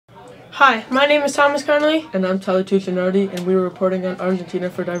Hi, my name is Thomas Connolly. And I'm Tyler Tuccinardi, and we were reporting on Argentina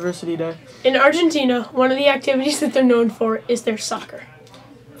for Diversity Day. In Argentina, one of the activities that they're known for is their soccer.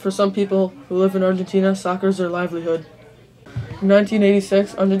 For some people who live in Argentina, soccer is their livelihood. In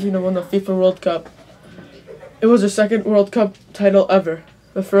 1986, Argentina won the FIFA World Cup. It was their second World Cup title ever.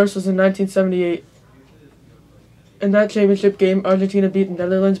 The first was in 1978. In that championship game, Argentina beat the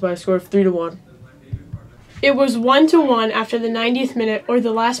Netherlands by a score of 3-1. It was 1-1 after the 90th minute, or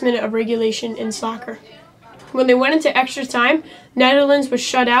the last minute of regulation in soccer. When they went into extra time, Netherlands was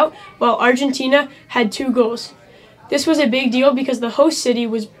shut out while Argentina had 2 goals. This was a big deal because the host city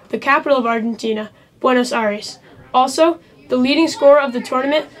was the capital of Argentina, Buenos Aires. Also, the leading scorer of the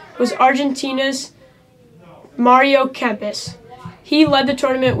tournament was Argentina's Mario Kempes. He led the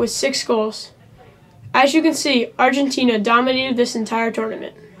tournament with 6 goals. As you can see, Argentina dominated this entire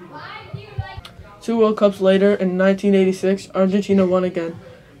tournament. 2 World Cups later, in 1986, Argentina won again.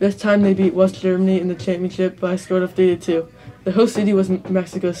 This time they beat West Germany in the championship by a score of 3-2. The host city was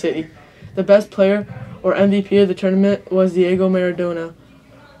Mexico City. The best player, or MVP of the tournament, was Diego Maradona,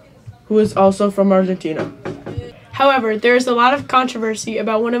 who is also from Argentina. However, there is a lot of controversy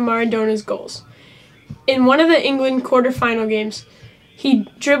about one of Maradona's goals. In one of the England quarterfinal games, he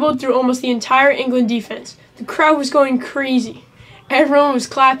dribbled through almost the entire England defense. The crowd was going crazy. Everyone was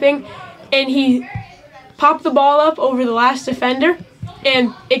clapping, and he popped the ball up over the last defender,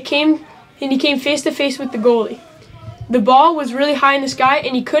 and he came face to face with the goalie. The ball was really high in the sky,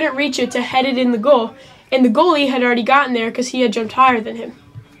 and he couldn't reach it to head it in the goal, and the goalie had already gotten there because he had jumped higher than him.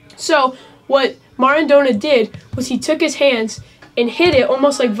 So what Maradona did was he took his hands and hit it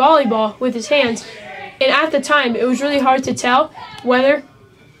almost like volleyball with his hands, and at the time it was really hard to tell whether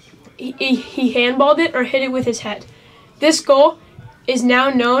he handballed it or hit it with his head. This goal is now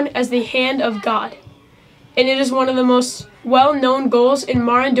known as the Hand of God, and it is one of the most well-known goals in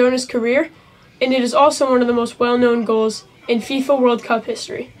Maradona's career, and it is also one of the most well-known goals in FIFA World Cup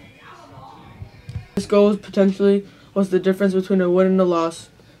history. This goal potentially was the difference between a win and a loss.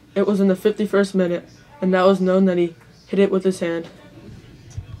 It was in the 51st minute, and that was known that he hit it with his hand.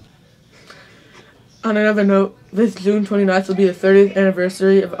 On another note, this June 29th will be the 30th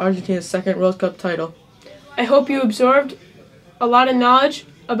anniversary of Argentina's second World Cup title. I hope you absorbed a lot of knowledge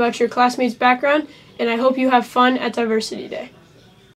about your classmates' background, and I hope you have fun at Diversity Day.